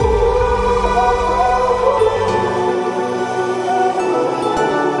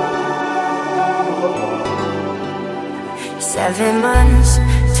7 months,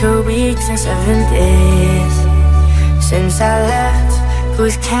 2 weeks and 7 days since I left,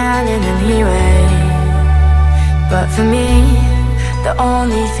 who's counting anyway? But for me, the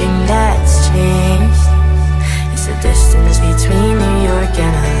only thing that's changed is the distance between New York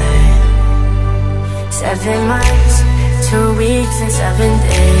and LA. 7 months, 2 weeks and 7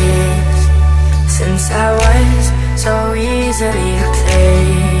 days since I was so easily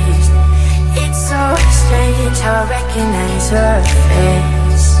replaced. It's so strange how I recognize her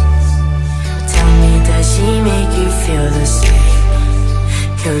face. Tell me, does she make you feel the same?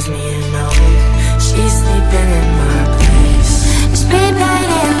 Kills me to know she's sleeping in my place. It's midnight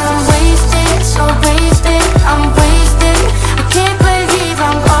and I'm wasted, so wasted, I'm wasted. I can't believe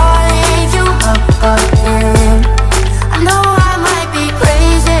I'm calling you up again. I know I might be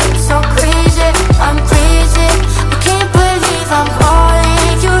crazy, so crazy, I'm crazy. I can't believe I'm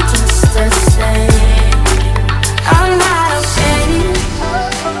calling you just the same. I'm not okay.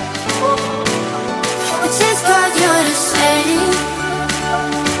 I just got you to say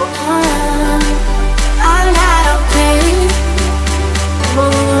I'm not okay.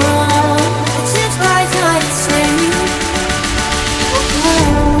 I just got you to say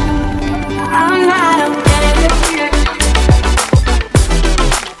I'm not okay.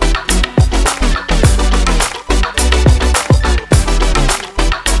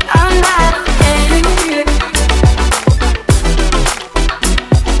 I'm not okay.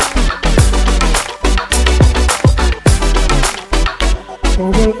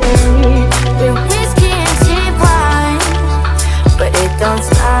 We're whiskey and cheap wine, but it don't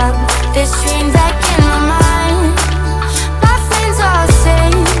stop. This dream